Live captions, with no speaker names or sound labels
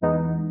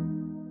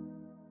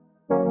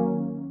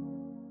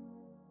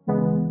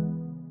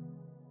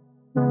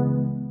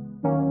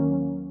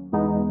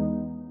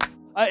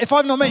If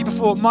I've not met you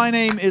before, my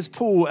name is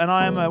Paul, and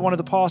I am one of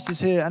the pastors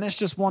here, and it's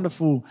just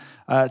wonderful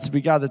to be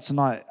gathered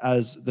tonight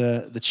as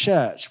the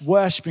church,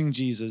 worshiping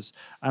Jesus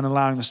and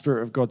allowing the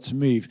Spirit of God to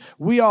move.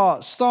 We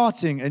are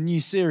starting a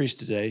new series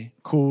today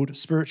called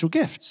Spiritual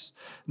Gifts.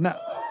 Now,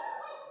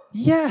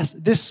 yes,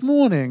 this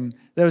morning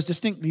there was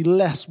distinctly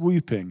less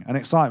whooping and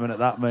excitement at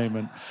that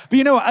moment. But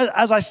you know what,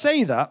 as I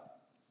say that,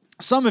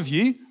 some of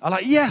you are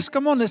like, yes,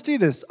 come on, let's do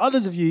this.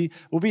 Others of you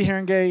will be here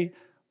and go,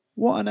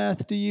 what on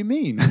earth do you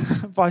mean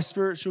by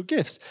spiritual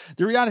gifts?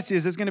 The reality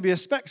is there's going to be a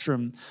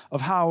spectrum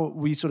of how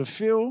we sort of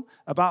feel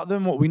about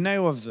them, what we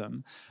know of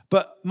them.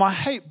 But my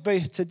hope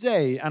both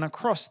today and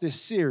across this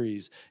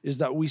series is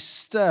that we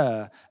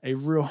stir a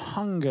real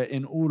hunger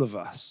in all of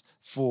us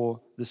for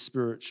the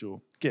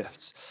spiritual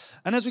gifts.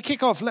 And as we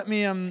kick off, let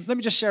me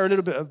just share a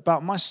little bit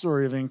about my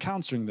story of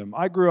encountering them.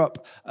 I grew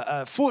up,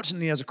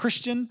 fortunately, as a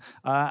Christian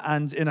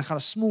and in a kind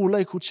of small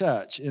local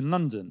church in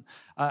London.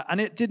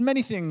 And it did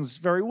many things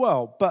very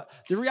well. But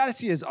the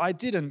reality is I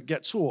didn't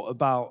get taught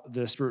about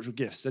the spiritual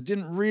gifts. I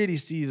didn't really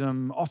see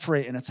them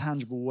operate in a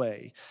tangible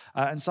way.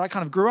 And so I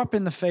kind of grew up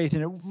in the faith,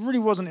 and it really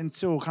wasn't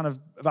until kind of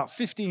about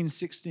 15,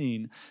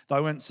 16 that I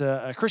went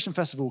to a Christian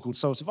festival called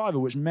Soul Survivor,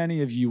 which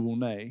many of you will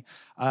know,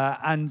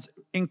 and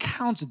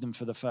encountered them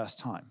for the first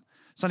time.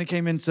 Sonny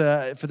came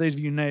into, for those of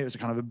you who know, it was a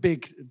kind of a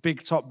big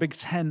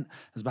tent.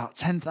 There's about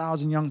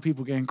 10,000 young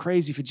people going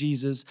crazy for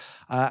Jesus.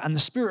 And the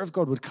Spirit of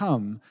God would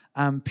come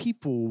and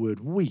people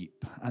would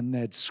weep and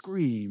they'd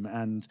scream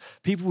and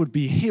people would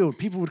be healed.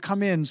 People would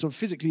come in sort of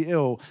physically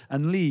ill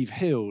and leave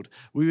healed.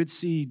 We would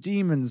see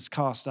demons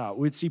cast out.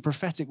 We'd see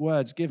prophetic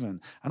words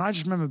given. And I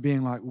just remember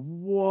being like,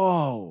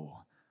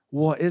 whoa,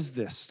 what is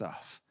this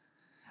stuff?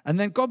 And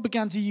then God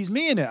began to use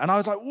me in it. And I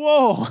was like,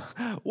 whoa,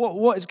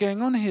 what is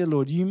going on here,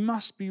 Lord? You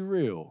must be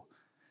real.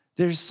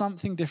 There is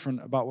something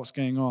different about what's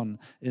going on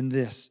in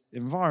this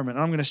environment.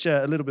 And I'm going to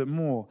share a little bit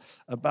more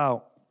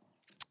about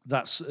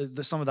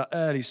some of that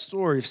early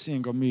story of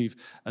seeing God move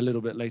a little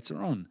bit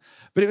later on.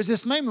 But it was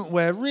this moment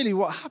where really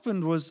what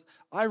happened was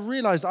I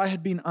realized I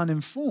had been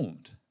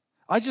uninformed.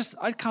 I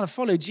kind of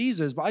followed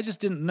Jesus, but I just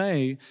didn't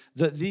know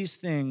that these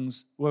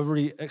things were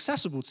really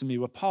accessible to me,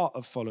 were part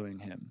of following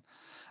him.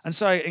 And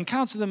so I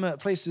encountered them at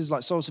places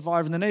like Soul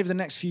Survivor, and then over the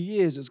next few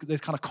years, it was those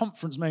kind of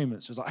conference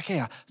moments. It was like, okay,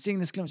 I'm seeing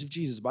this glimpse of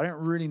Jesus, but I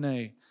don't really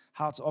know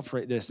how to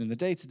operate this in the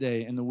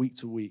day-to-day, in the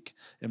week-to-week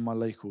in my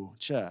local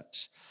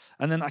church.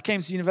 And then I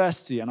came to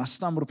university, and I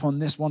stumbled upon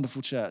this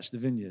wonderful church, the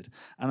Vineyard.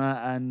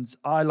 And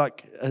I,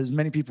 like as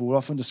many people will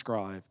often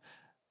describe,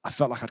 I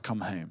felt like I'd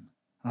come home.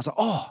 And I was like,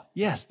 oh,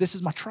 yes, this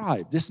is my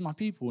tribe. This is my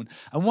people.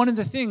 And one of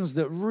the things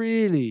that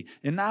really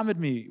enamored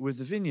me with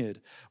the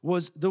Vineyard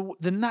was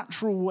the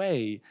natural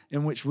way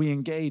in which we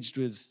engaged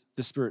with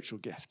the spiritual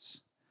gifts.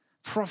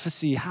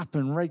 Prophecy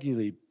happened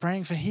regularly.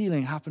 Praying for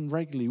healing happened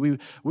regularly.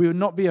 We would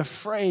not be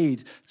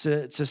afraid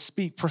to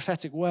speak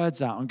prophetic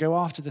words out and go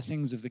after the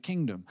things of the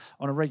kingdom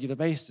on a regular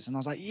basis. And I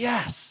was like,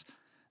 yes,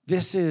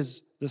 this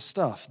is the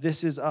stuff.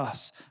 This is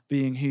us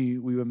being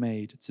who we were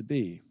made to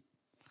be.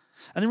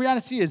 And the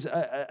reality is,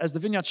 as the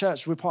Vineyard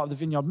Church, we're part of the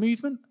Vineyard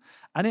movement,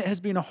 and it has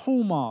been a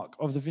hallmark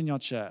of the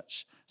Vineyard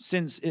Church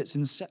since its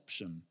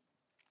inception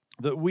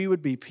that we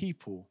would be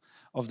people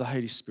of the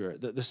Holy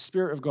Spirit, that the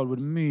Spirit of God would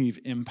move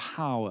in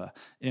power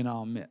in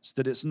our midst,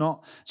 that it's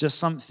not just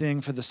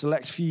something for the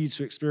select few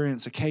to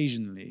experience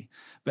occasionally,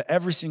 but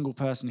every single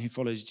person who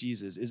follows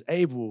Jesus is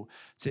able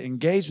to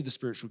engage with the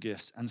spiritual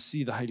gifts and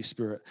see the Holy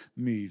Spirit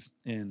move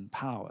in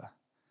power.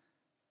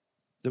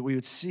 That we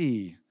would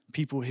see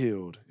people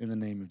healed in the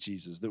name of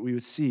Jesus, that we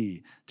would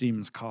see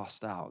demons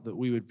cast out, that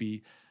we would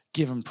be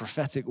given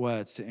prophetic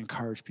words to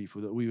encourage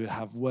people, that we would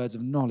have words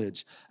of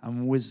knowledge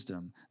and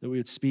wisdom, that we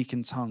would speak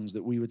in tongues,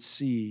 that we would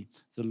see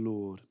the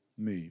Lord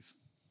move.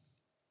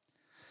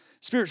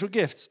 Spiritual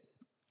gifts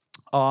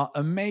are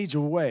a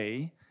major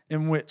way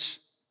in which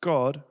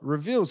God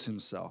reveals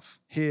himself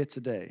here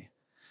today.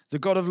 The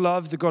God of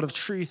love, the God of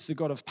truth, the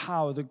God of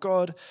power, the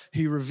God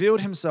who revealed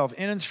himself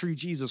in and through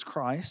Jesus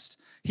Christ,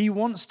 he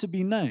wants to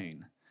be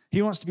known.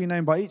 He wants to be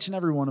known by each and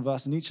every one of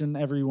us and each and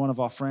every one of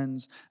our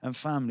friends and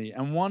family.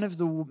 And one of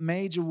the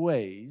major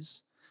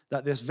ways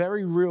that this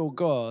very real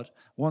God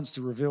wants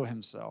to reveal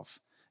himself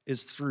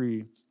is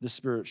through the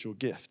spiritual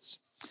gifts.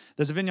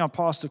 There's a Vineyard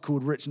pastor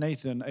called Rich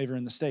Nathan over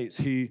in the States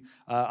who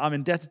I'm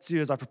indebted to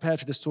as I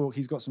prepared for this talk.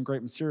 He's got some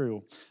great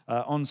material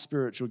on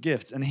spiritual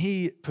gifts. And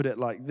he put it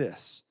like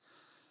this.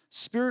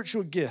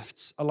 Spiritual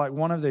gifts are like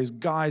one of those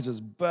geysers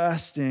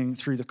bursting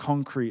through the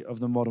concrete of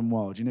the modern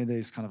world. You know,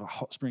 those kind of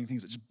hot spring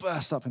things that just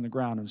burst up in the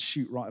ground and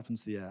shoot right up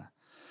into the air.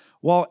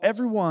 While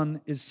everyone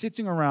is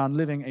sitting around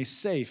living a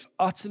safe,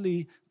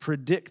 utterly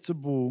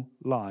predictable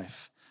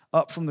life,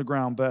 up from the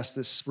ground bursts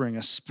this spring,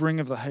 a spring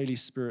of the Holy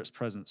Spirit's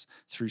presence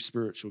through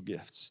spiritual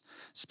gifts.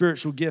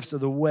 Spiritual gifts are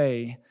the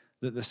way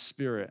that the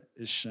Spirit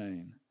is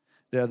shown.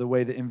 They are the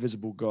way the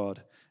invisible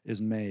God is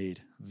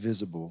made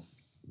visible.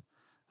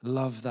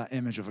 Love that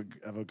image of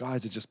a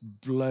geyser just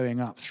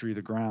blowing up through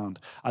the ground.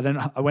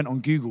 I went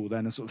on Google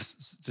then and sort of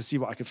to see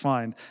what I could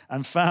find,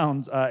 and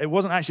found it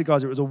wasn't actually a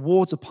geyser, it was a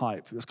water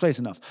pipe. It was close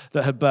enough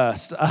that had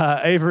burst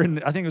over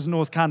in, I think it was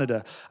North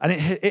Canada, and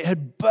it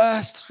had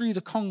burst through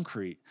the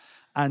concrete.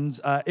 And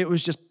it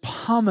was just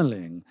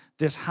pummeling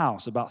this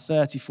house about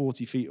 30,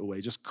 40 feet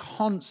away, just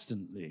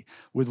constantly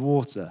with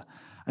water.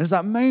 And it's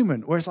that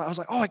moment where I was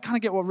like, oh, I kind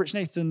of get what Rich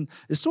Nathan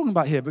is talking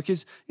about here,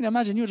 because,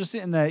 imagine you're just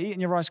sitting there eating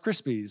your Rice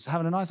Krispies,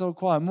 having a nice old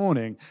quiet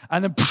morning,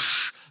 and then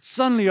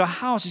suddenly your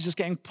house is just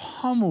getting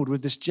pummeled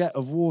with this jet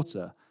of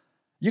water.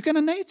 You're going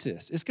to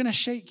notice. It's going to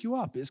shake you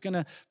up. It's going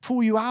to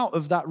pull you out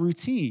of that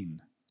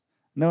routine.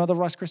 No other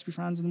Rice Krispie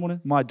fans in the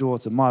morning? My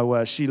daughter, my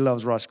word, she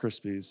loves Rice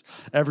Krispies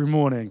every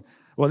morning.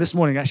 Well, this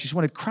morning, actually, she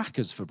wanted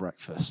crackers for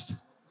breakfast.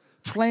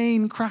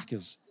 Plain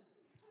crackers.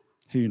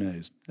 Who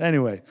knows?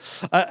 Anyway,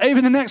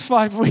 over the next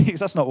 5 weeks,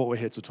 that's not what we're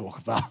here to talk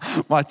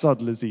about, my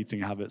toddler's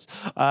eating habits.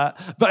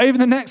 But over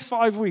the next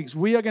 5 weeks,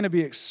 we are going to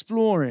be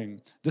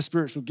exploring the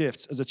spiritual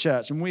gifts as a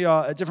church. And we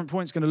are, at different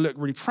points, going to look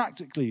really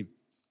practically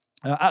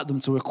at them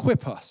to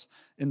equip us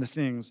in the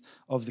things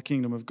of the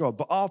kingdom of God.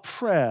 But our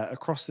prayer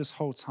across this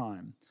whole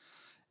time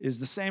is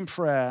the same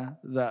prayer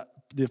that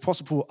the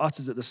Apostle Paul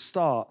utters at the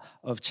start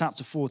of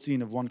chapter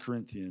 14 of 1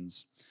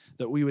 Corinthians,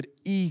 that we would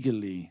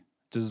eagerly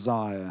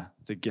desire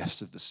the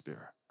gifts of the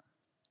Spirit.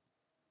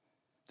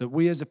 That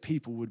we as a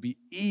people would be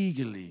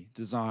eagerly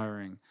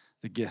desiring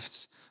the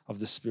gifts of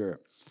the Spirit.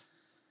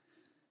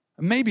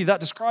 And maybe that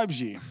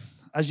describes you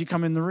as you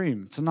come in the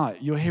room tonight.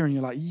 You're here and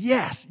you're like,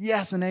 yes,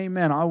 yes, and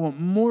amen. I want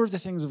more of the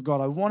things of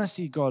God. I want to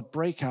see God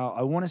break out.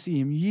 I want to see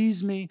him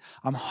use me.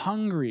 I'm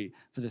hungry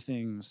for the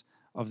things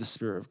of the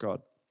Spirit of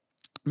God.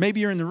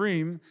 Maybe you're in the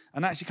room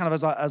and actually kind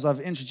of as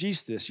I've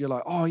introduced this, you're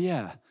like, oh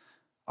yeah,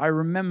 I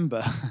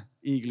remember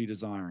eagerly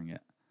desiring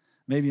it.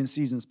 Maybe in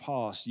seasons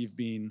past, you've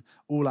been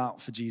all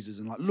out for Jesus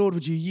and like, Lord,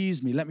 would you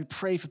use me? Let me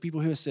pray for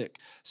people who are sick.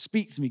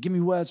 Speak to me. Give me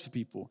words for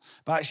people.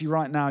 But actually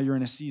right now you're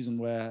in a season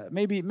where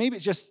maybe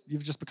it's just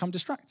you've just become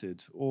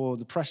distracted, or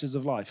the pressures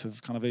of life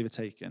have kind of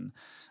overtaken.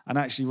 And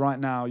actually right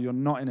now you're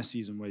not in a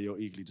season where you're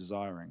eagerly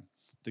desiring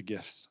the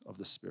gifts of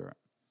the Spirit.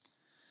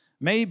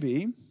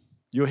 Maybe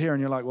you're here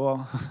and you're like,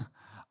 well,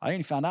 I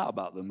only found out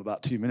about them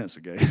about 2 minutes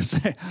ago, so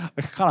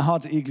it's kind of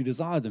hard to eagerly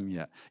desire them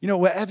yet.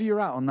 Wherever you're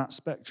at on that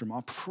spectrum,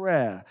 our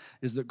prayer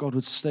is that God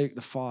would stoke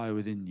the fire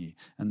within you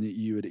and that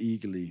you would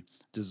eagerly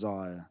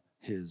desire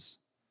his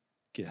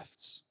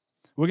gifts.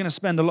 We're going to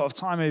spend a lot of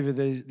time over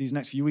these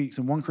next few weeks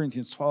in 1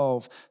 Corinthians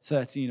 12,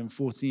 13, and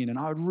 14, and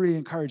I would really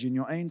encourage you in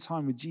your own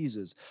time with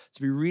Jesus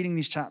to be reading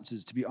these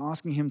chapters, to be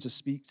asking him to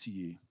speak to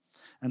you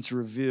and to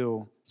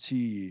reveal to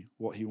you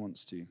what he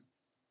wants to.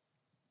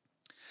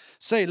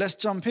 So let's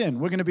jump in.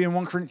 We're going to be in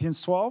 1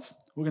 Corinthians 12.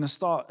 We're going to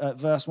start at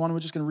verse 1. We're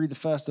just going to read the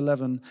first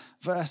 11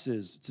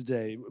 verses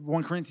today.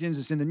 1 Corinthians,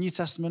 it's in the New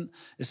Testament.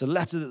 It's a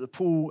letter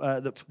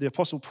that the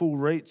Apostle Paul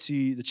wrote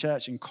to the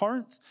church in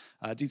Corinth,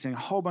 detailing a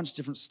whole bunch of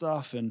different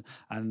stuff and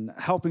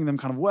helping them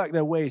kind of work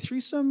their way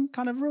through some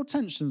kind of real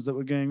tensions that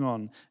were going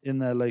on in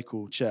their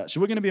local church. So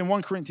we're going to be in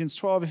 1 Corinthians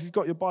 12. If you've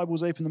got your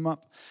Bibles, open them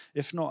up.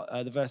 If not,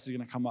 the verse is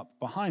going to come up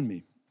behind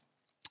me.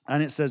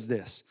 And it says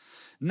this: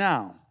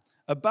 Now,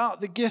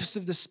 about the gifts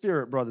of the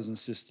Spirit, brothers and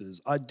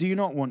sisters, I do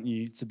not want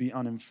you to be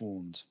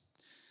uninformed.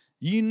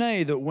 You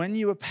know that when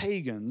you were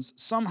pagans,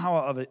 somehow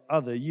or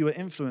other you were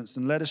influenced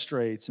and led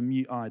astray to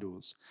mute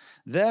idols.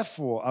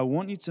 Therefore, I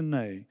want you to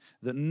know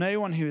that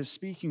no one who is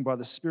speaking by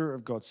the Spirit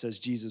of God says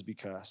Jesus be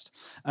cursed,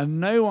 and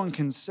no one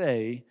can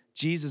say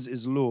Jesus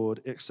is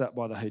Lord except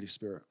by the Holy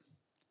Spirit.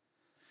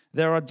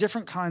 There are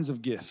different kinds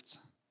of gifts,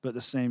 but the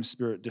same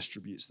Spirit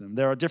distributes them.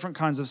 There are different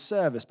kinds of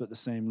service, but the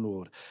same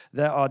Lord.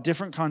 There are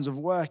different kinds of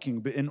working,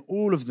 but in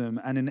all of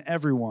them and in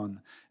everyone,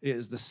 it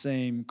is the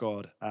same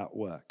God at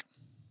work.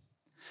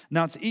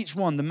 Now, to each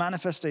one, the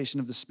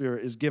manifestation of the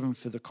Spirit is given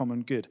for the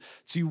common good.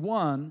 To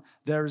one,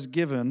 there is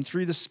given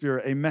through the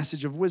Spirit a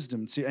message of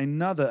wisdom. To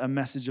another, a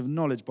message of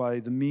knowledge by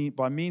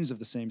means of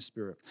the same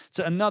Spirit.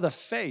 To another,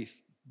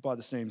 faith by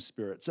the same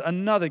Spirit. To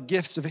another,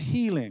 gifts of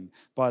healing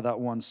by that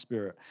one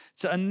Spirit.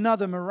 To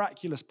another,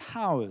 miraculous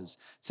powers.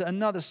 To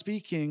another,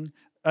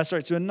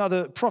 to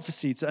another,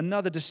 prophecy. To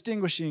another,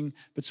 distinguishing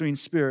between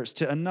spirits.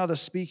 To another,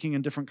 speaking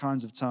in different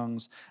kinds of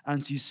tongues.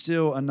 And to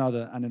still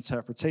another, an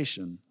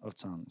interpretation of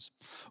tongues.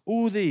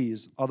 All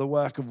these are the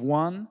work of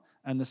one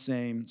and the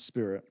same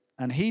Spirit,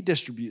 and he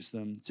distributes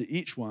them to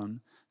each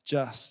one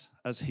just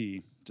as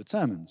he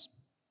determines.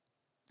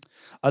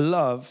 I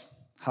love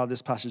how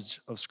this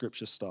passage of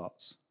Scripture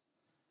starts.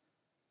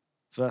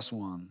 Verse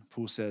 1,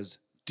 Paul says,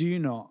 do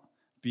not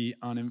be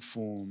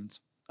uninformed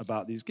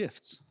about these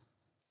gifts.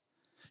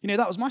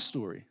 That was my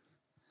story.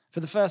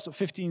 For the first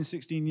 15,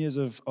 16 years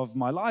of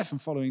my life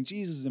and following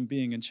Jesus and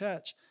being in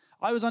church,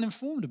 I was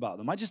uninformed about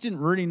them. I just didn't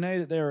really know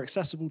that they were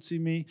accessible to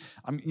me.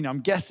 I'm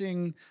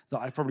guessing that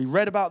I probably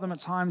read about them at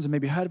times and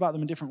maybe heard about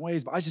them in different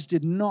ways, but I just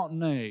did not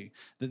know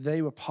that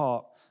they were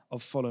part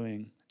of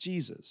following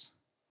Jesus.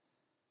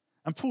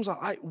 And Paul's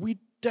like, we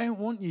don't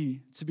want you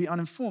to be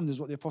uninformed, is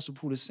what the Apostle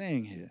Paul is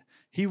saying here.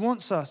 He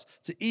wants us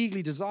to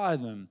eagerly desire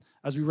them,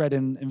 as we read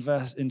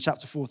in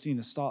chapter 14,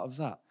 the start of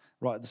that,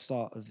 right at the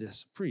start of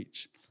this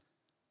preach.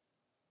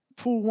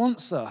 Paul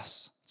wants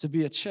us to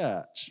be a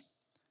church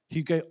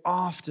who go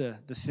after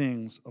the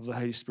things of the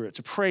Holy Spirit,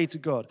 to pray to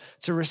God,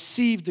 to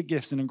receive the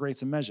gifts in a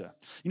greater measure.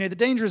 You know, the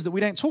danger is that we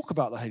don't talk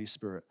about the Holy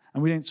Spirit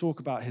and we don't talk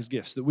about his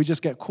gifts, that we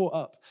just get caught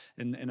up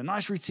in a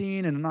nice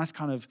routine and a nice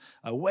kind of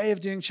way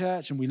of doing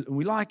church, and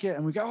we like it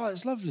and we go, oh,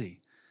 it's lovely.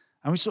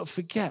 And we sort of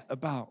forget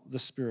about the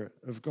Spirit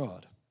of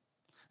God,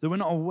 that we're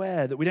not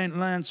aware, that we don't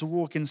learn to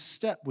walk in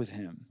step with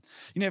him.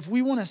 You know, if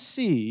we want to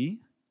see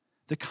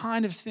the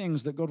kind of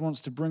things that God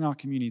wants to bring our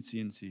community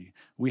into,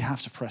 we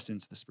have to press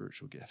into the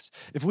spiritual gifts.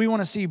 If we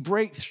want to see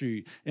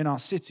breakthrough in our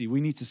city, we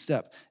need to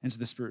step into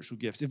the spiritual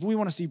gifts. If we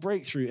want to see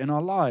breakthrough in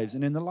our lives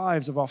and in the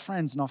lives of our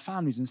friends and our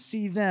families and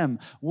see them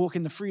walk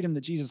in the freedom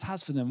that Jesus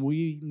has for them,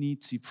 we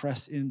need to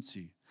press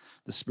into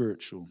the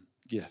spiritual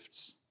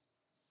gifts.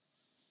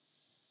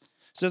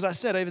 So as I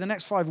said, over the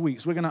next 5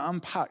 weeks, we're going to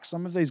unpack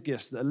some of those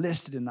gifts that are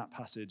listed in that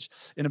passage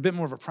in a bit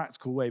more of a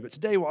practical way. But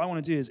today what I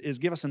want to do is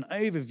give us an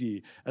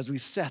overview as we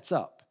set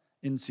up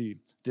into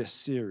this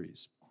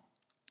series.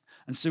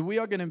 And so we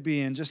are going to be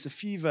in just a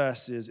few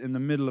verses in the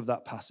middle of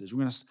that passage.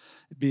 We're going to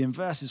be in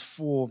verses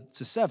 4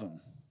 to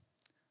 7.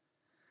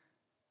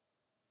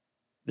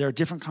 There are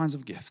different kinds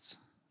of gifts,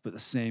 but the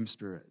same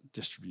Spirit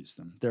distributes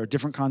them. There are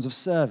different kinds of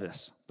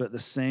service, but the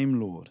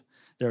same Lord.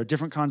 There are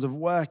different kinds of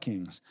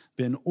workings,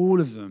 but in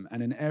all of them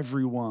and in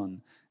every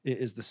one, it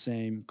is the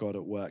same God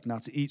at work. Now,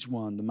 to each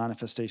one, the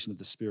manifestation of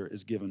the Spirit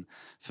is given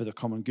for the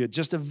common good.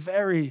 Just a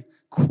very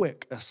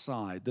quick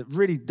aside that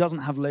really doesn't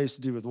have loads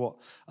to do with what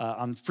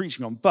I'm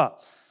preaching on.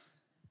 But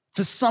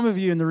for some of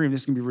you in the room,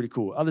 this can be really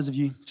cool. Others of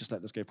you, just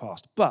let this go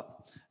past. But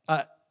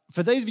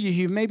for those of you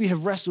who maybe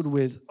have wrestled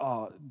with,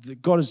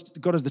 God is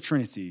the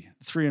Trinity,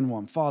 3 in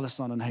 1, Father,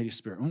 Son, and Holy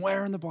Spirit. And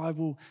where in the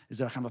Bible is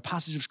there kind of a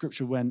passage of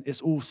Scripture when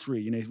it's all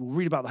three? You know, we'll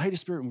read about the Holy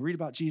Spirit, and we'll read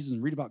about Jesus,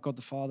 and read about God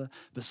the Father.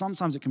 But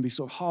sometimes it can be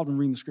sort of hard when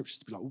reading the Scriptures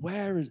to be like,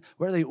 where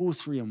are they all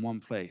three in one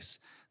place?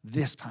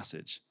 This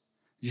passage.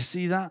 Do you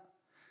see that?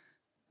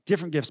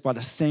 Different gifts by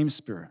the same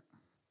Spirit.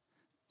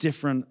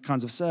 Different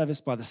kinds of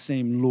service by the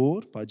same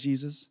Lord, by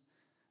Jesus.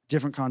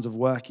 Different kinds of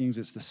workings,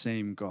 it's the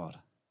same God.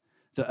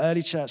 The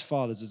early church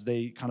fathers, as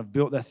they kind of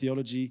built their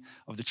theology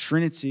of the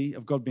Trinity,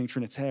 of God being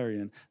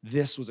Trinitarian,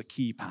 this was a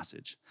key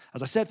passage.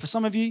 As I said, for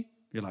some of you,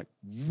 you're like,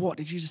 what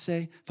did you just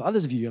say? For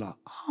others of you, you're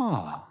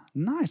like,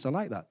 nice, I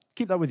like that.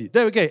 Keep that with you.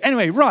 There we go.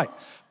 Anyway, right,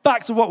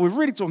 back to what we're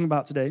really talking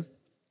about today.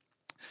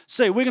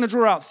 So we're going to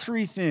draw out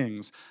 3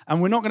 things,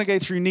 and we're not going to go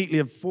through neatly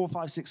of 4,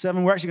 5, 6,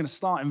 7. We're actually going to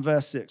start in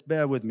verse 6.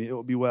 Bear with me. It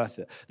will be worth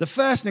it. The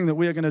first thing that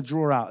we are going to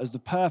draw out as the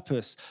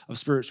purpose of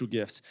spiritual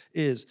gifts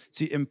is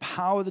to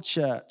empower the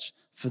church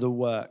for the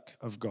work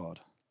of God.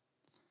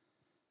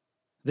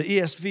 The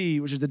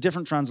ESV, which is the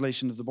different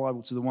translation of the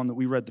Bible to the one that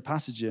we read the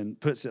passage in,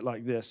 puts it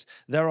like this: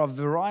 there are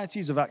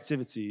varieties of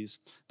activities,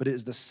 but it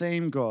is the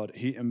same God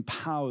who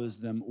empowers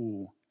them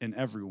all in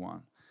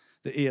everyone.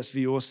 The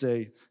ESV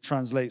also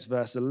translates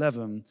verse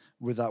 11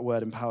 with that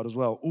word empowered as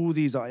well. All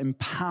these are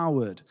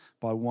empowered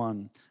by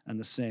one and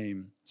the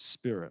same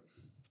Spirit.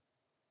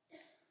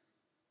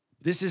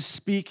 This is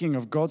speaking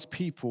of God's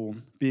people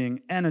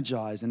being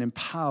energized and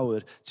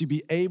empowered to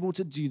be able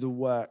to do the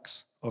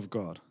works of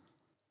God.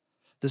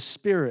 The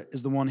Spirit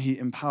is the one who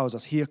empowers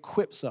us. He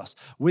equips us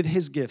with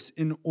his gifts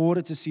in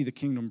order to see the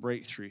kingdom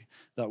breakthrough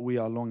that we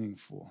are longing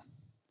for.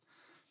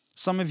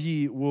 Some of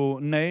you will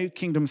know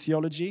kingdom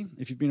theology.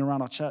 If you've been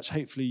around our church,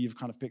 hopefully you've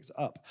kind of picked it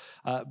up.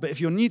 But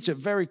if you're new to it,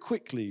 very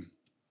quickly,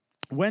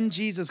 when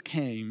Jesus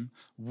came,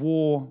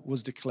 war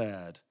was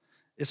declared.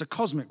 It's a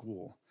cosmic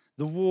war.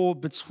 The war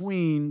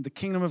between the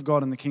kingdom of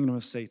God and the kingdom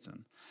of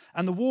Satan.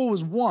 And the war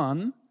was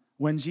won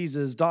when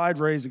Jesus died,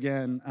 rose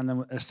again, and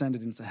then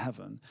ascended into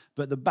heaven.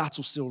 But the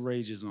battle still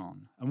rages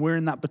on. And we're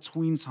in that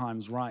between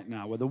times right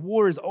now where the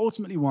war is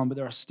ultimately won, but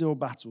there are still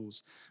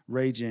battles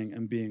raging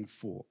and being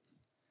fought.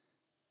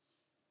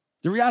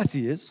 The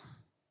reality is,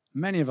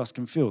 many of us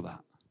can feel that.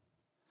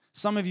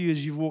 Some of you,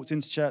 as you've walked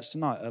into church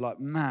tonight, are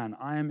like, man,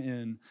 I am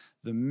in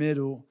the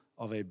middle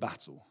of a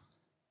battle.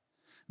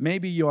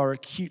 Maybe you are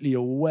acutely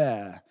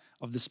aware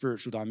of the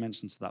spiritual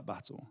dimension to that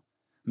battle.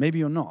 Maybe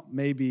you're not.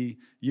 Maybe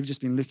you've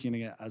just been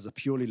looking at it as a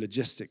purely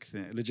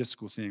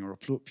logistical thing or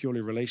a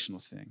purely relational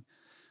thing.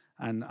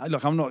 And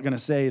look, I'm not going to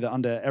say that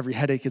under every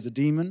headache is a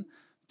demon,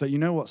 but you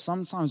know what?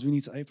 Sometimes we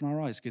need to open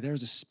our eyes because there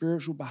is a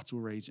spiritual battle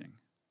raging.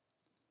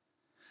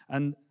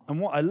 And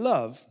what I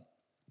love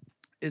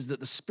is that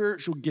the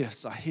spiritual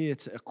gifts are here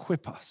to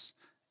equip us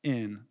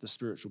in the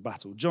spiritual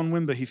battle. John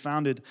Wimber, who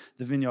founded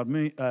the Vineyard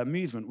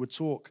movement, would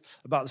talk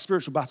about the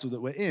spiritual battle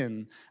that we're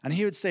in, and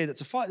he would say that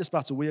to fight this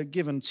battle, we are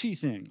given 2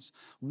 things.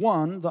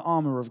 One, the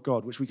armor of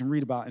God, which we can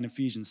read about in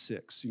Ephesians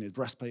 6, the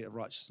breastplate of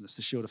righteousness,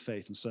 the shield of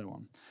faith, and so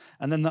on.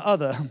 And then the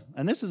other,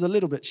 and this is a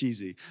little bit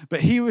cheesy,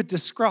 but he would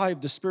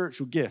describe the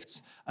spiritual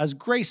gifts as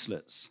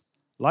gracelets,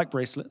 like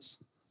bracelets,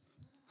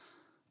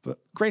 but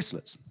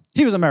gracelets.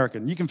 He was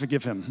American, you can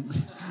forgive him.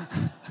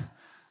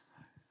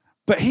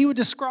 But he would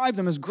describe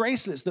them as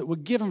bracelets that were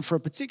given for a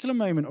particular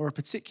moment or a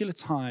particular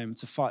time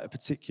to fight a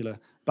particular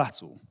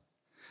battle.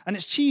 And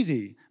it's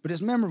cheesy, but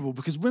it's memorable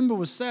because Wimber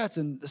was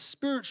certain the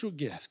spiritual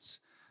gifts,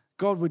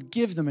 God would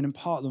give them and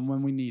impart them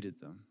when we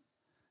needed them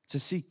to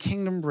see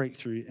kingdom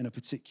breakthrough in a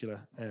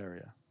particular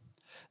area.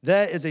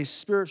 There is a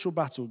spiritual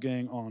battle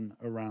going on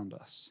around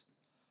us.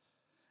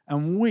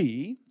 And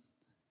we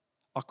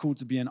are called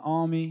to be an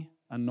army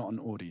and not an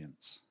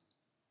audience.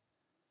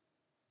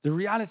 The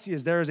reality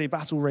is there is a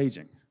battle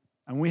raging,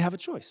 and we have a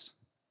choice.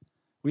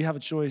 We have a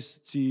choice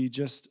to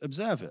just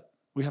observe it.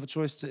 We have a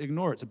choice to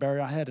ignore it, to bury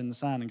our head in the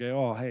sand and go,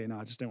 oh, hey, no,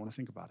 I just don't want to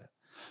think about it.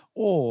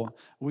 Or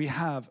we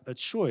have a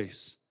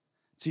choice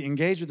to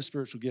engage with the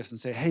spiritual gifts and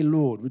say, hey,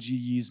 Lord, would you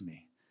use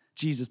me?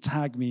 Jesus,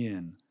 tag me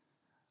in.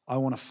 I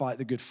want to fight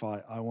the good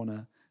fight. I want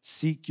to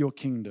seek your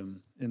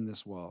kingdom in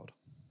this world.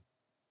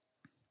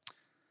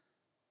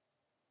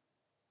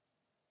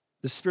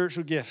 The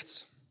spiritual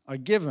gifts are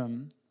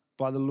given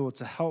by the Lord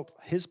to help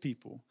his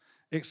people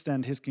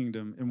extend his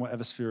kingdom in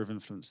whatever sphere of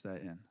influence they're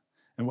in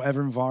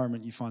whatever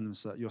environment you find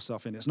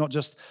yourself in. It's not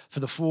just for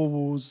the four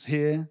walls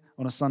here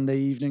on a Sunday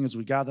evening as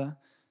we gather.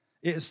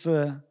 It is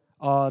for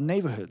our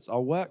neighborhoods,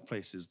 our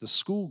workplaces, the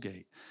school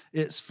gate.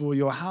 It's for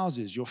your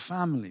houses, your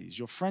families,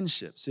 your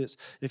friendships. It's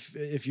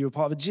if you're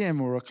part of a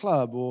gym or a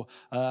club, or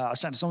I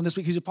was chatting to someone this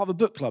week who's a part of a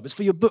book club. It's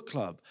for your book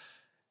club.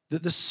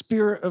 That the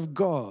Spirit of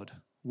God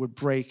would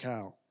break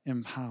out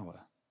in power.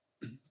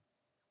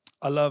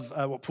 I love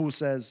what Paul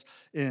says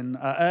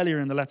earlier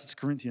in the letter to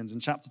Corinthians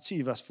in chapter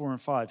 2, verse 4 and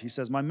 5. He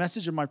says, my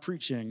message and my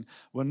preaching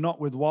were not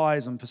with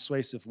wise and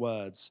persuasive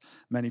words.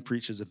 Many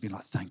preachers have been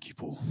like, thank you,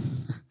 Paul.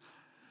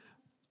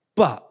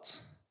 But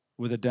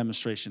with a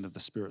demonstration of the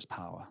Spirit's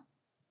power,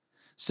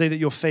 so that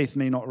your faith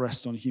may not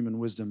rest on human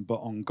wisdom, but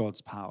on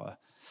God's power.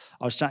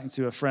 I was chatting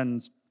to a friend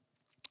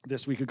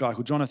this week, a guy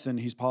called Jonathan,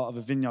 who's part of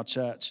a Vineyard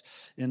church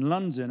in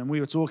London, and we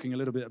were talking a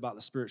little bit about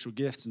the spiritual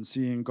gifts and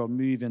seeing God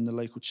move in the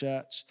local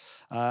church.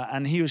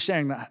 And he was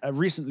sharing that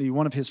recently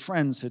one of his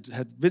friends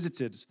had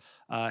visited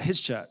his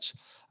church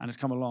and had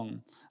come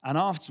along. And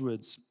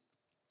afterwards,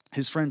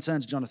 his friend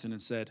turned to Jonathan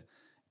and said,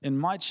 in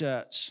my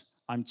church,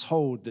 I'm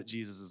told that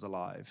Jesus is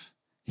alive.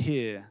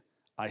 Here,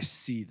 I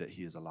see that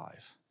he is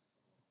alive.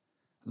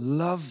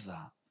 Love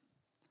that.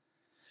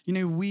 You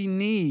know, we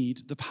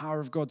need the power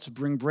of God to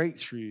bring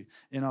breakthrough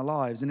in our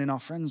lives and in our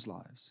friends'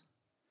 lives.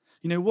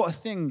 You know, what a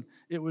thing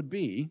it would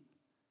be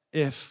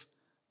if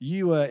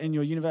you were in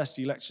your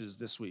university lectures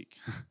this week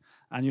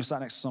and you're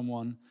sat next to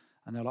someone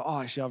and they're like, oh,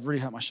 actually, I've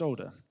really hurt my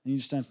shoulder. And you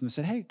just turn to them and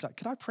say, hey,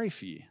 could I pray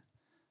for you?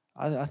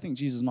 I think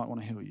Jesus might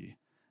want to heal you.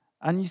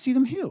 And you see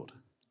them healed.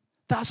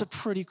 That's a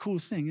pretty cool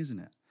thing, isn't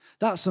it?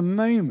 That's a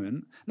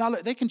moment. Now,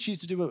 look, they can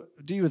choose to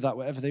do with that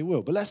whatever they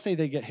will. But let's say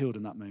they get healed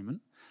in that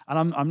moment.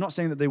 And I'm not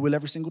saying that they will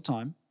every single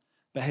time.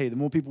 But hey, the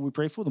more people we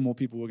pray for, the more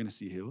people we're going to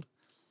see healed.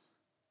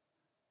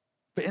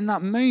 But in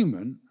that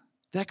moment,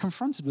 they're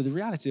confronted with the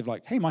reality of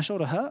like, hey, my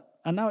shoulder hurt,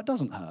 and now it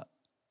doesn't hurt.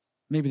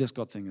 Maybe this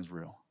God thing is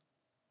real.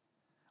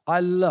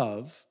 I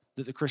love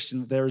that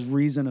there is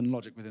reason and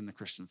logic within the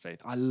Christian faith.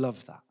 I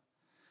love that.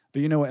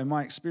 But you know what? In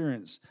my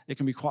experience, it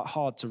can be quite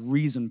hard to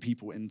reason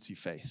people into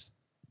faith.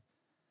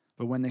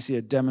 But when they see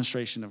a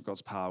demonstration of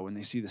God's power, when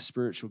they see the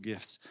spiritual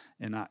gifts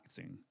in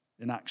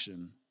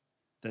action,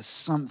 there's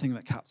something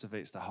that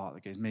captivates their heart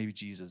that goes, maybe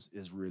Jesus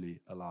is really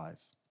alive.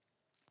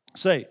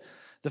 So,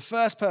 the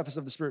first purpose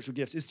of the spiritual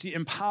gifts is to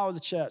empower the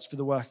church for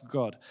the work of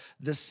God.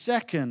 The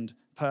second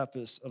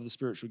purpose of the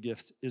spiritual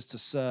gift is to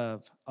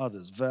serve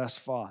others. Verse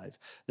 5,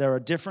 there are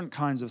different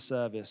kinds of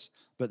service,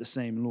 but the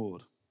same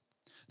Lord.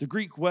 The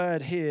Greek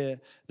word here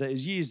that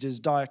is used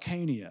is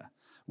diakonia,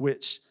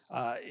 which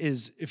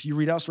is, if you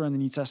read elsewhere in the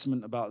New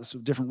Testament about the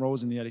sort of different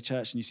roles in the early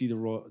church and you see the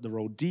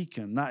role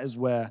deacon, that is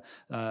where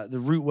the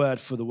root word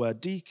for the word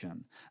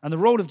deacon. And the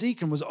role of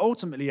deacon was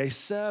ultimately a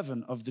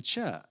servant of the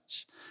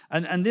church.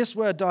 And this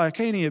word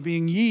diakonia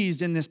being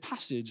used in this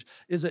passage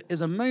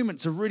is a moment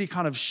to really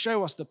kind of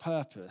show us the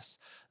purpose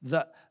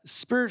that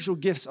spiritual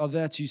gifts are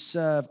there to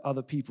serve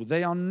other people.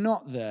 They are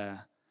not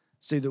there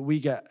so that we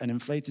get an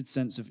inflated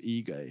sense of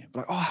ego.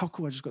 Like, oh, how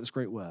cool, I just got this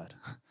great word.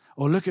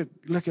 Or look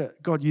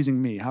at God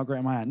using me. How great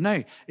am I?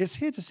 No, it's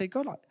here to say,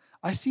 God,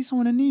 I see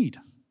someone in need.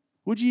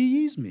 Would you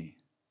use me?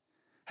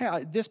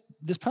 Hey, this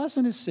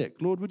person is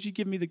sick. Lord, would you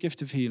give me the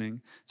gift of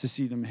healing to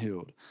see them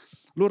healed?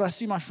 Lord, I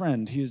see my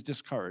friend who is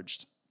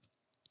discouraged.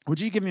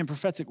 Would you give me a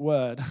prophetic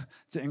word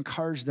to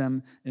encourage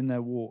them in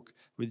their walk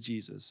with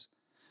Jesus?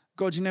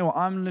 God, you know what?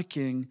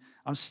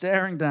 I'm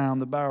staring down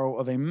the barrel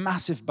of a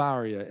massive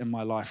barrier in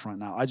my life right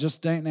now. I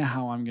just don't know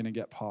how I'm going to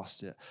get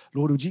past it.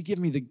 Lord, would you give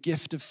me the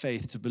gift of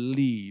faith to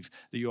believe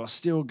that you are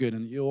still good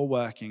and that you're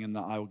working and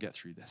that I will get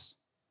through this?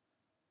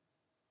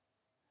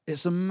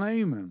 It's a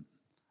moment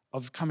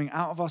of coming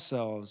out of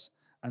ourselves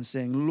and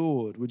saying,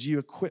 Lord, would you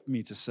equip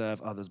me to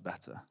serve others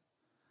better?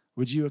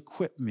 Would you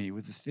equip me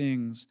with the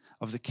things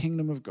of the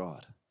kingdom of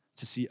God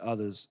to see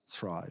others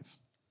thrive?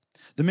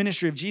 The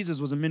ministry of Jesus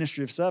was a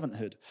ministry of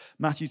servanthood.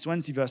 Matthew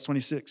 20, verse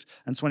 26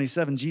 and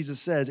 27, Jesus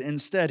says,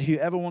 instead,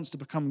 whoever wants to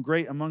become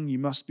great among you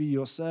must be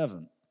your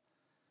servant.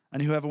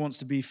 and whoever wants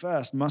to be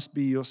first must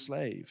be your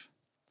slave.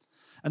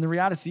 And the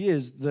reality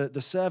is that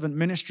the servant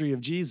ministry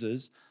of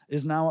Jesus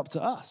is now up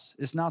to us.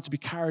 It's now to be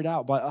carried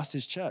out by us,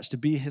 his church, to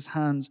be his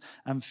hands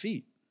and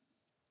feet.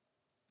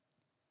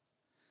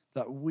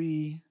 That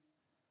we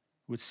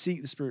would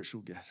seek the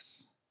spiritual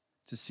gifts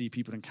to see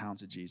people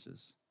encounter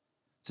Jesus,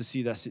 to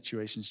see their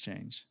situations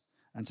change,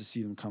 and to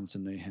see them come to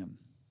know him.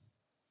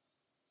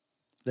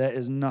 There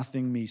is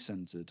nothing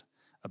me-centered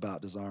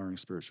about desiring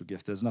spiritual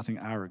gift. There's nothing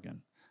arrogant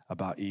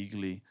about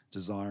eagerly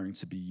desiring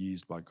to be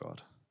used by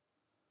God.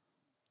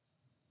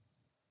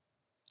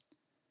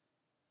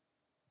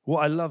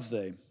 What I love,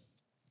 though,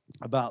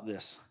 about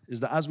this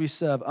is that as we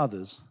serve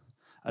others,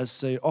 as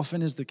so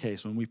often is the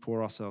case when we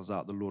pour ourselves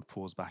out, the Lord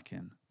pours back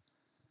in.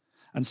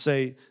 And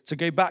so to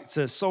go back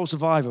to Soul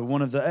Survivor,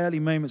 one of the early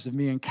moments of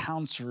me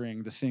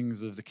encountering the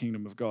things of the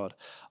kingdom of God,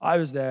 I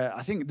was there,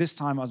 I think this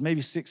time I was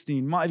maybe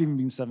 16, might have even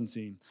been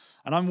 17,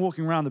 and I'm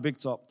walking around the big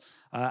top,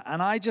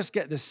 and I just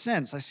get this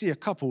sense, I see a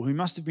couple who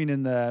must have been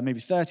in their maybe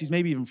 30s,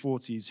 maybe even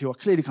 40s, who are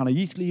clearly kind of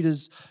youth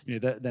leaders. You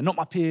know, they're not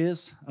my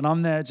peers, and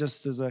I'm there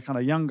just as a kind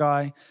of young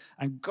guy,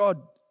 and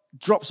God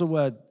drops a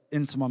word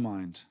into my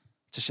mind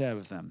to share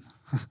with them.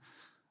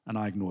 And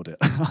I ignored it.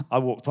 I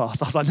walked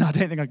past. I was like, no, I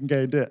don't think I can go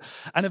and do it.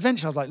 And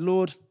eventually I was like,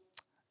 Lord,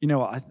 you know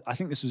what? I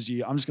think this was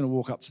you. I'm just going to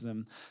walk up to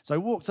them. So I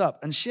walked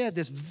up and shared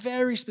this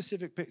very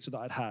specific picture that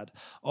I'd had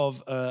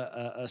of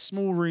a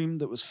small room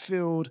that was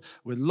filled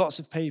with lots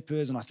of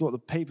papers. And I thought the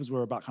papers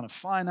were about kind of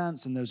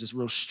finance. And there was this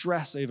real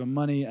stress over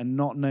money and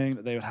not knowing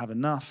that they would have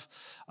enough.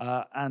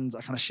 And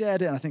I kind of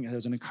shared it. And I think there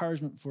was an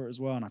encouragement for it as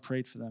well. And I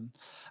prayed for them.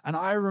 And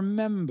I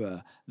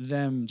remember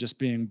them just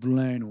being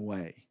blown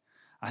away.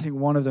 I think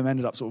one of them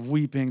ended up sort of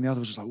weeping. The other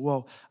was just like,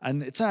 whoa.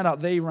 And it turned out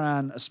they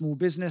ran a small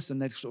business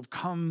and they'd sort of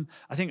come,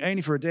 I think,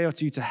 only for a day or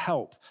two to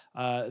help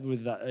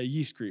with that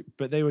youth group.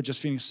 But they were just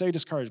feeling so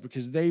discouraged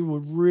because they were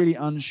really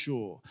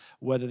unsure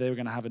whether they were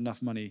going to have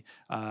enough money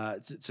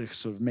to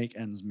sort of make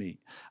ends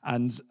meet.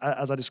 And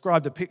as I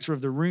described the picture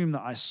of the room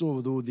that I saw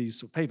with all these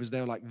sort of papers,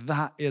 they were like,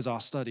 that is our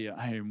study at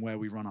home where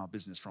we run our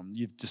business from.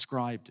 You've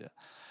described it.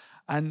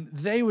 And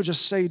they were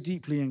just so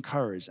deeply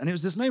encouraged. And it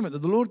was this moment that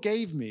the Lord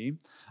gave me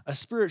a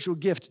spiritual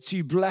gift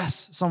to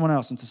bless someone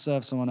else and to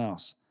serve someone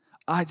else.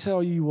 I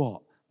tell you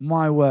what,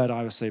 my word,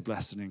 I was so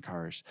blessed and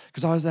encouraged.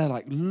 Because I was there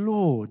like,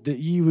 Lord, that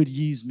you would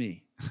use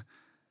me.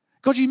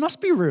 God, you must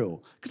be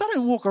real. Because I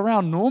don't walk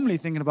around normally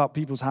thinking about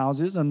people's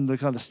houses and the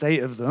kind of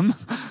state of them.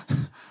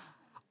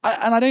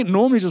 And I don't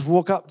normally just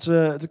walk up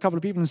to a couple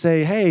of people and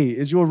say, hey,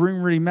 is your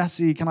room really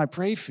messy? Can I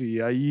pray for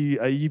you? Are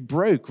you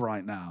broke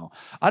right now?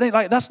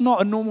 That's not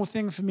a normal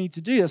thing for me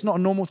to do. That's not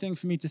a normal thing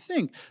for me to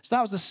think. So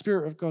that was the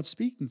Spirit of God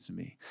speaking to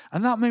me.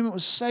 And that moment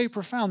was so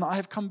profound that I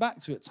have come back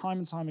to it time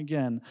and time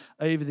again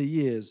over the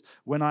years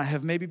when I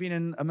have maybe been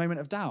in a moment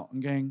of doubt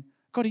and going,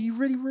 God, are you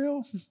really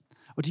real?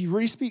 Or do you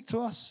really speak to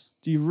us?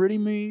 Do you really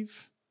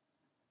move?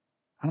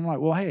 And I'm like,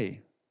 well,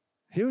 hey,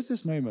 here was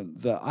this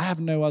moment that I have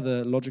no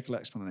other logical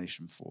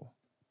explanation for.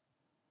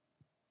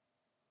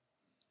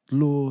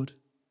 Lord,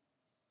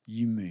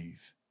 you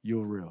move.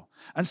 You're real.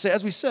 And so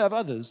as we serve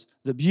others,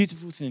 the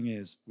beautiful thing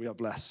is we are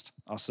blessed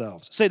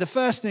ourselves. So the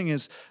first thing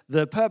is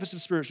the purpose of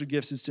spiritual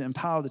gifts is to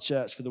empower the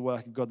church for the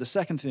work of God. The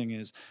second thing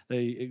is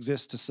they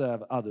exist to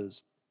serve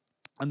others.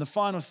 And the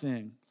final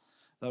thing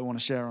that I want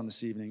to share on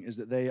this evening is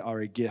that they are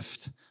a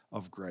gift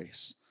of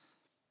grace.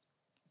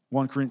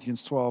 1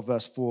 Corinthians 12,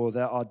 verse 4,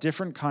 there are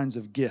different kinds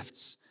of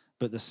gifts,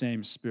 but the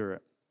same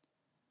Spirit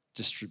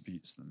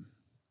distributes them.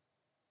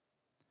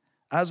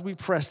 As we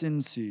press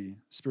into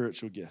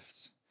spiritual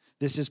gifts,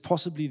 this is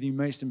possibly the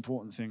most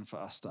important thing for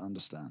us to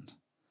understand.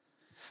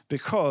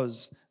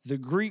 Because the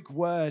Greek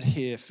word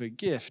here for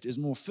gift is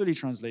more fully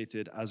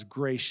translated as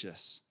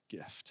gracious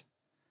gift.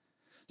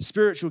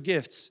 Spiritual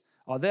gifts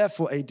are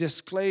therefore a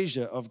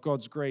disclosure of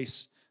God's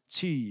grace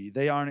to you.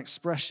 They are an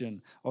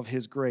expression of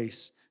his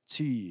grace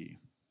to you.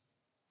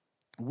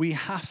 We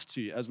have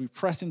to, as we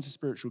press into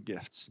spiritual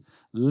gifts,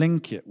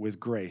 link it with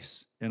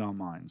grace in our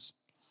minds.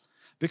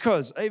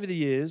 Because over the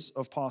years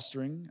of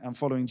pastoring and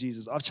following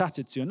Jesus, I've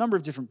chatted to a number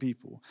of different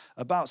people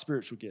about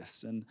spiritual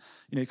gifts. And,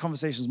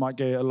 conversations might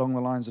go along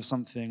the lines of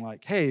something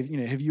like, hey,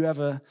 have you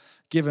ever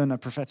given a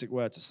prophetic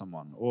word to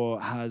someone?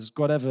 Or has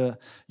God ever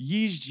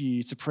used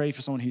you to pray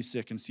for someone who's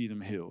sick and see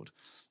them healed?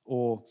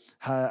 Or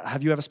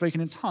have you ever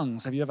spoken in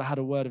tongues? Have you ever had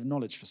a word of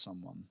knowledge for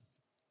someone?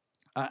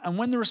 And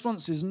when the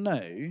response is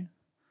no,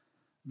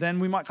 then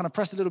we might kind of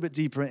press a little bit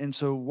deeper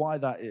into why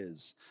that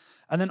is.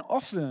 And then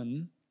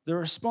often the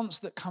response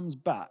that comes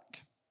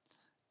back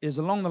is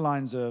along the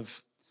lines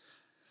of,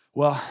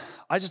 well,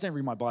 I just don't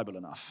read my Bible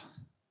enough.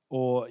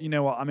 Or, you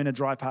know what, I'm in a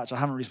dry patch. I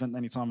haven't really spent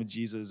any time with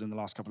Jesus in the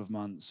last couple of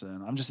months,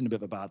 and I'm just in a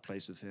bit of a bad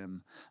place with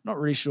him. Not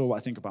really sure what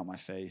I think about my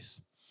faith.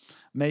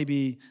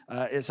 Maybe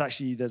it's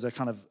actually, there's a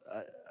kind of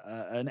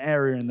an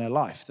area in their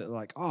life that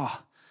like, I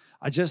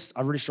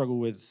really struggle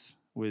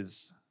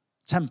with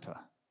temper.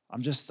 I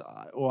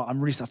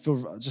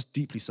feel just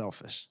deeply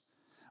selfish.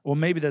 Or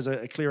maybe there's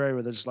a clear area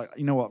where they're just like,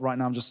 you know what, right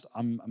now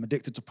I'm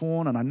addicted to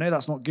porn, and I know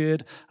that's not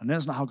good. I know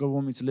that's not how God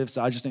wants me to live,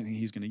 so I just don't think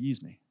he's going to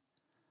use me.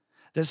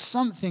 There's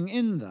something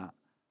in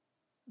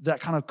that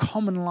kind of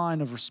common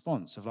line of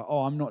response of like,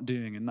 oh, I'm not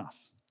doing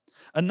enough.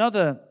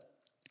 Another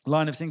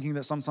line of thinking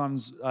that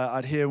sometimes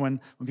I'd hear when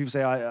people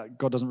say,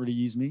 God doesn't really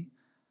use me,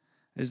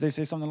 is they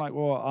say something like,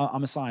 well,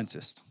 I'm a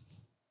scientist.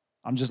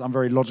 I'm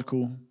very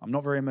logical. I'm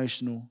not very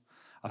emotional.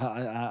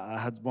 I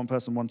had one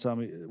person once tell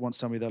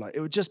me, they're like, it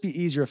would just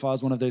be easier if I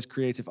was one of those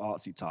creative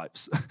artsy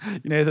types.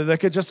 That they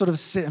could just sort of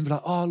sit and be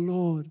like, oh,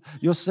 Lord,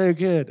 you're so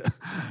good.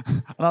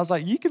 And I was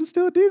like, you can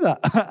still do that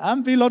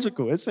and be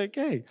logical. It's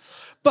okay.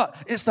 But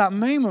it's that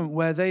moment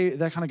where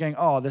they're kind of going,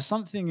 oh, there's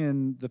something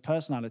in the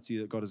personality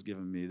that God has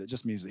given me that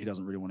just means that he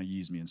doesn't really want to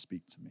use me and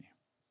speak to me.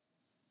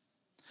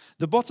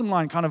 The bottom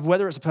line, kind of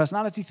whether it's a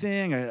personality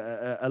thing,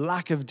 a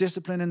lack of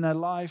discipline in their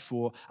life,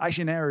 or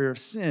actually an area of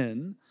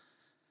sin,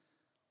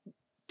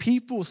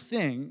 people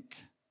think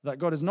that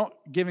God is not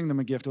giving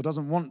them a gift or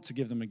doesn't want to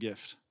give them a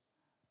gift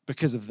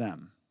because of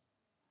them,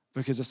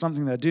 because of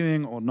something they're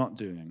doing or not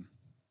doing.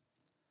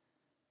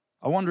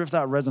 I wonder if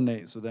that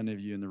resonates with any of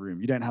you in the room.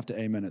 You don't have to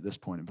amen at this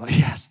point and be like,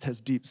 yes,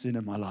 there's deep sin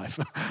in my life.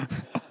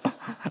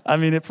 I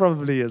mean, it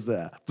probably is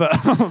there,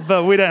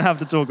 but we don't have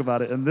to talk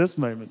about it in this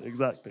moment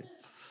exactly.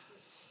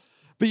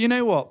 But you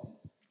know what?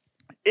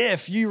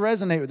 If you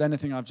resonate with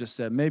anything I've just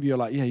said, maybe you're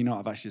like, yeah,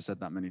 I've actually said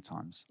that many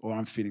times, or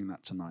I'm feeling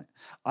that tonight.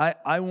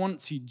 I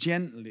want to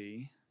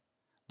gently,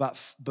 but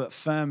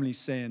firmly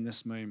say in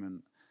this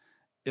moment,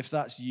 if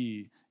that's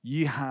you,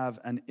 you have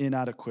an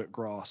inadequate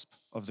grasp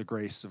of the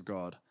grace of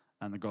God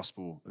and the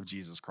gospel of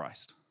Jesus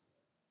Christ.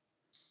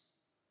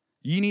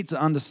 You need to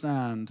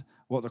understand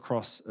what the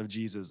cross of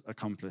Jesus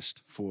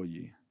accomplished for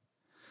you.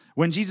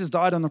 When Jesus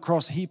died on the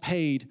cross, he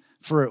paid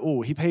for it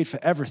all. He paid for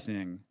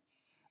everything,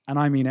 and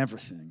I mean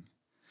everything.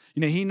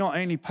 He not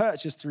only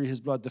purchased through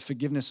his blood the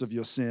forgiveness of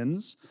your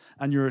sins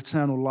and your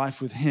eternal life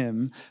with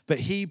him, but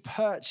he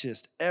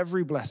purchased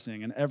every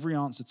blessing and every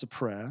answer to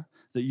prayer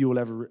that you will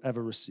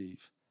ever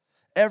receive.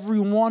 Every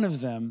one of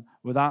them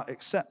without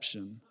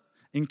exception,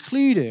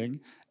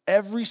 including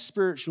every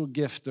spiritual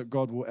gift that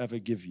God will ever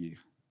give you.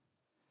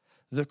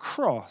 The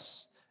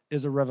cross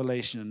is a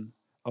revelation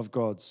of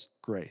God's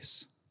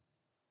grace.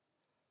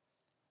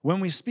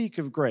 When we speak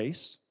of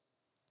grace,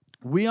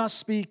 we are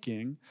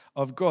speaking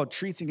of God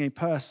treating a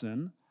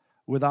person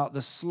without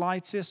the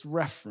slightest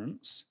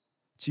reference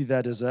to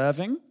their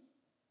deserving,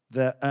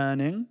 their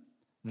earning,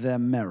 their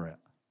merit,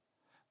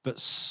 but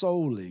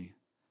solely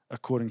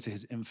according to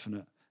his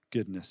infinite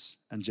goodness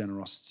and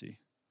generosity.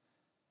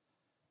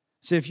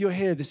 So if you're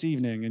here this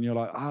evening and you're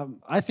like,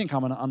 I think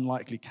I'm an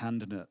unlikely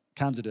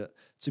candidate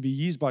to be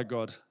used by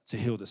God to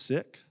heal the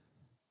sick,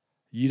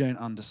 you don't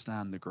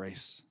understand the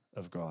grace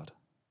of God.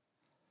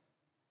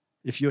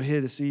 If you're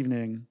here this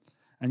evening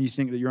and you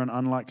think that you're an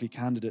unlikely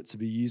candidate to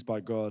be used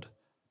by God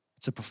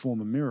to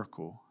perform a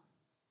miracle,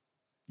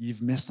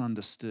 you've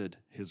misunderstood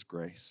his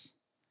grace.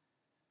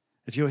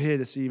 If you're here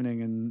this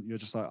evening and you're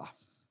just like,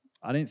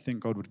 I don't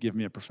think God would give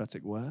me a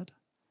prophetic word,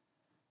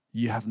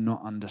 you have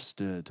not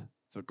understood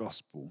the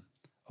gospel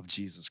of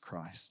Jesus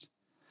Christ.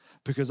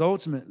 Because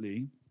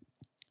ultimately,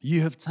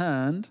 you have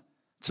turned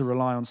to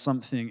rely on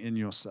something in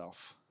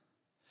yourself.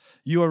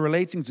 You are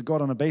relating to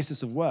God on a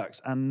basis of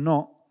works and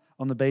not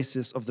on the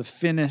basis of the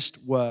finished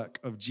work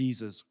of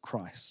Jesus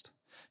Christ,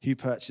 who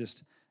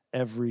purchased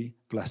every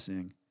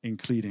blessing,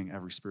 including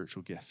every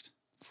spiritual gift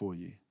for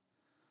you.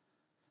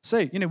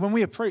 So, when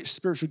we approach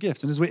spiritual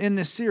gifts, and as we're in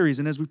this series,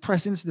 and as we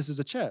press into this as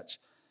a church,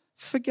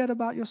 forget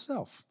about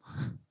yourself.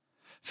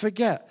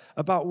 Forget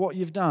about what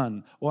you've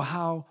done, or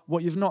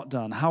what you've not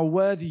done, how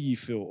worthy you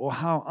feel, or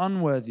how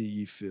unworthy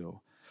you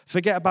feel.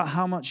 Forget about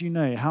how much you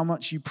know, how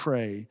much you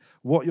pray,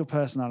 what your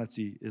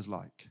personality is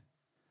like.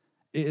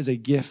 It is a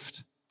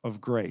gift of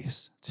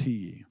grace to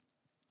you.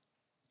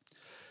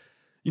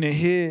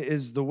 Here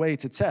is the way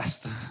to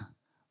test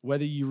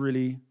whether you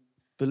really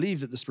believe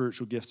that the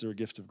spiritual gifts are a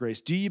gift of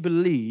grace. Do you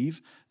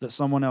believe that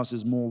someone else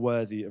is more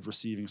worthy of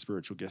receiving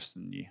spiritual gifts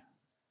than you?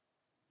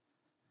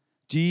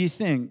 Do you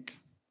think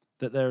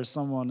that there is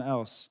someone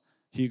else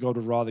who God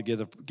would rather give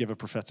a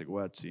prophetic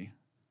word to?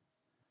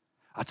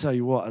 I tell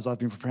you what, as I've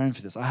been preparing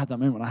for this, I had that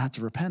moment when I had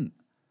to repent.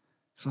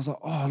 Because I was like,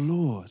 oh,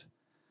 Lord.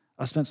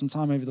 I spent some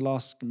time over the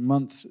last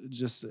month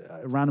just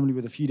randomly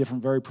with a few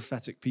different very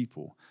prophetic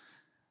people.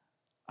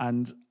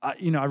 And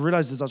I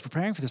realized as I was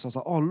preparing for this, I was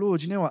like, oh,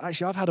 Lord, you know what?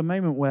 Actually, I've had a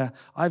moment where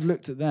I've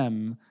looked at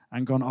them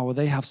and gone, oh, well,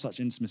 they have such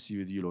intimacy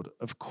with you, Lord.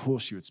 Of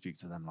course you would speak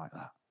to them like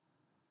that.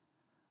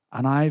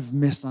 And I've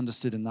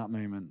misunderstood in that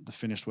moment the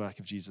finished work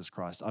of Jesus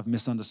Christ. I've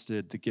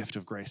misunderstood the gift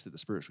of grace that the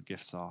spiritual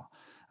gifts are,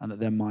 and that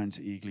they're mine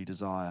to eagerly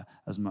desire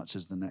as much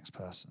as the next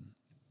person.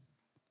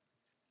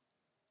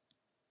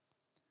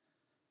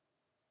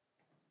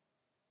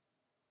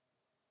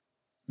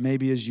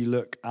 Maybe as you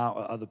look out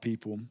at other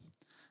people,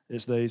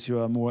 it's those who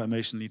are more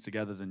emotionally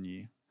together than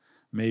you,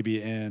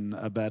 maybe in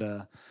a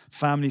better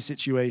family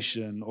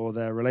situation, or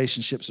their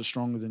relationships are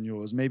stronger than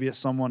yours. Maybe it's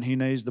someone who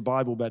knows the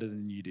Bible better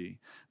than you do.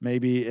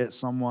 Maybe it's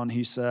someone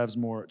who serves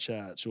more at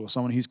church, or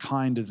someone who's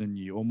kinder than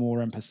you or more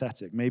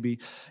empathetic. Maybe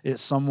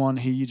it's someone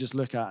who you just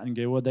look at and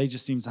go, well, they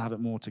just seem to have it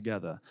more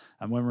together.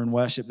 And when we're in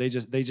worship, they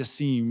just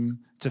seem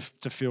to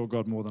feel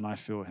God more than I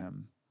feel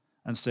him.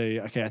 And say,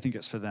 okay, I think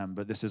it's for them,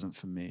 but this isn't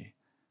for me.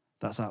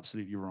 That's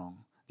absolutely wrong.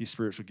 These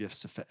spiritual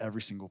gifts are for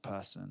every single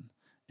person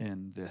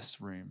in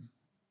this room.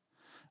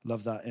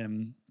 Love that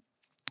in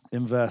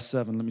verse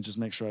 7. Let me just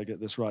make sure I get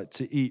this right.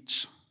 To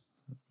each,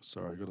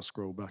 sorry, I've got to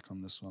scroll back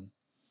on this one.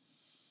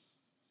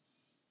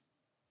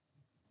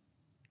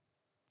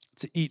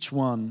 To each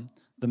one,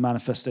 the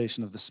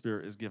manifestation of the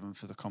Spirit is given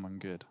for the common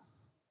good.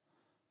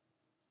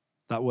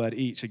 That word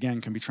each,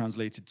 again, can be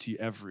translated to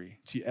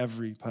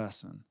every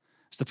person.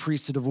 It's the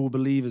priesthood of all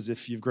believers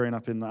if you've grown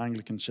up in the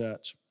Anglican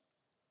church.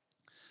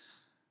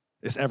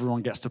 It's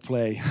everyone gets to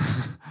play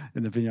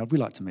in the vineyard. We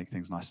like to make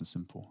things nice and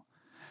simple.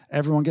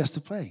 Everyone gets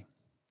to play.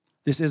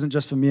 This isn't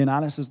just for me and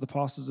Alice as the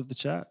pastors of the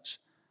church.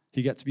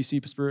 You get to be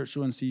super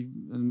spiritual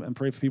and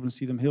pray for people and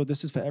see them healed.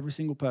 This is for every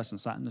single person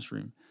sat in this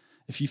room.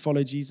 If you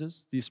follow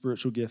Jesus, these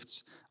spiritual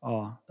gifts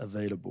are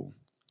available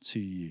to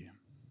you.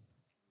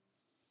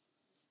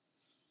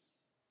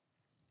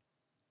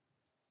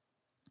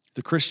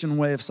 The Christian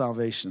way of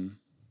salvation,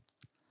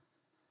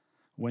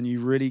 when you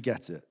really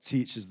get it,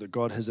 teaches that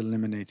God has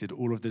eliminated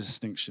all of the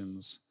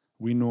distinctions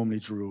we normally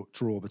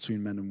draw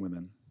between men and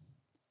women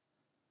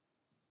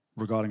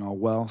regarding our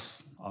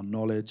wealth, our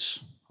knowledge,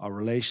 our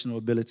relational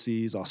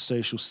abilities, our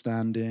social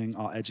standing,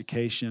 our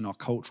education, our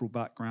cultural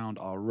background,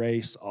 our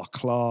race, our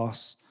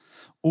class.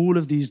 All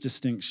of these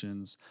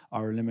distinctions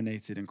are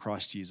eliminated in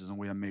Christ Jesus, and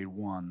we are made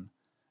one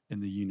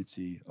in the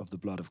unity of the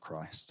blood of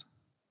Christ.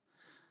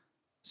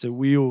 So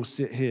we all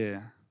sit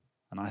here,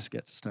 and I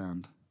get to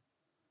stand,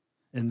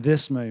 in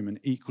this moment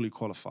equally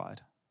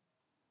qualified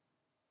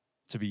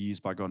to be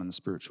used by God in the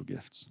spiritual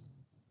gifts.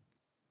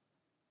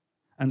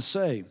 And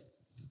so,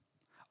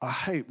 I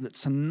hope that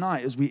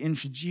tonight, as we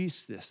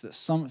introduce this, that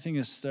something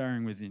is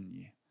stirring within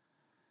you.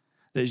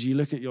 That as you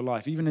look at your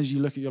life, even as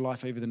you look at your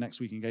life over the next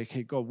week and go,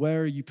 okay, God,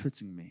 where are you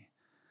putting me?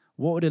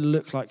 What would it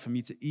look like for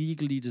me to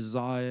eagerly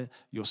desire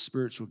your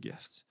spiritual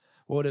gifts?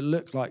 What would it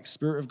look like,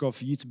 Spirit of God,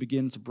 for you to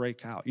begin to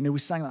break out? You know, we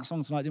sang that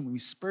song tonight, didn't we?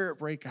 Spirit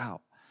break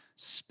out.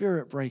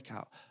 Spirit break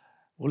out.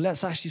 Well,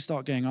 let's actually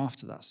start going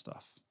after that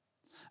stuff.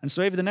 And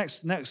so over the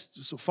next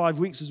sort of 5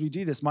 weeks as we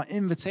do this, my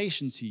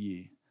invitation to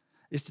you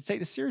is to take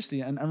this seriously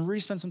and really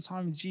spend some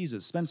time with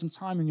Jesus. Spend some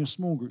time in your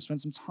small group.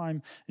 Spend some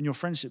time in your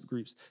friendship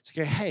groups to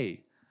go,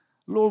 hey,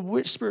 Lord,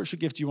 which spiritual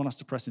gift do you want us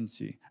to press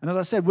into? And as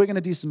I said, we're going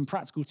to do some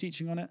practical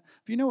teaching on it.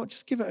 But you know what?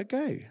 Just give it a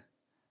go.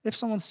 If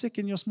someone's sick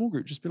in your small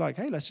group, just be like,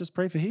 hey, let's just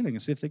pray for healing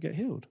and see if they get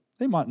healed.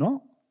 They might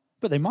not,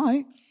 but they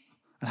might.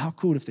 And how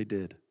cool if they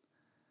did.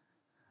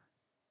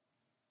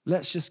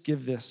 Let's just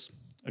give this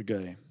a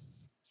go.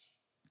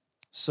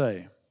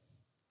 So,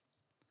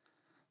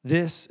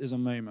 this is a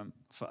moment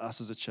for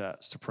us as a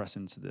church to press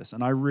into this.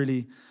 And I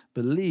really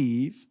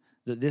believe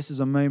that this is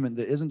a moment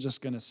that isn't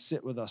just going to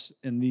sit with us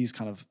in these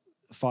kind of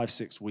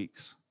 5-6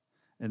 weeks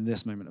in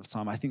this moment of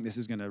time. I think this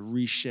is going to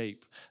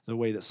reshape the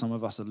way that some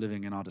of us are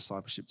living in our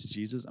discipleship to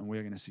Jesus, and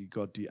we're going to see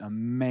God do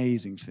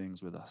amazing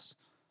things with us.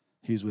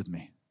 Who's with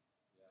me?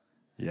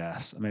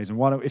 Yes, amazing.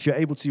 If you're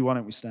able to, why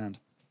don't we stand?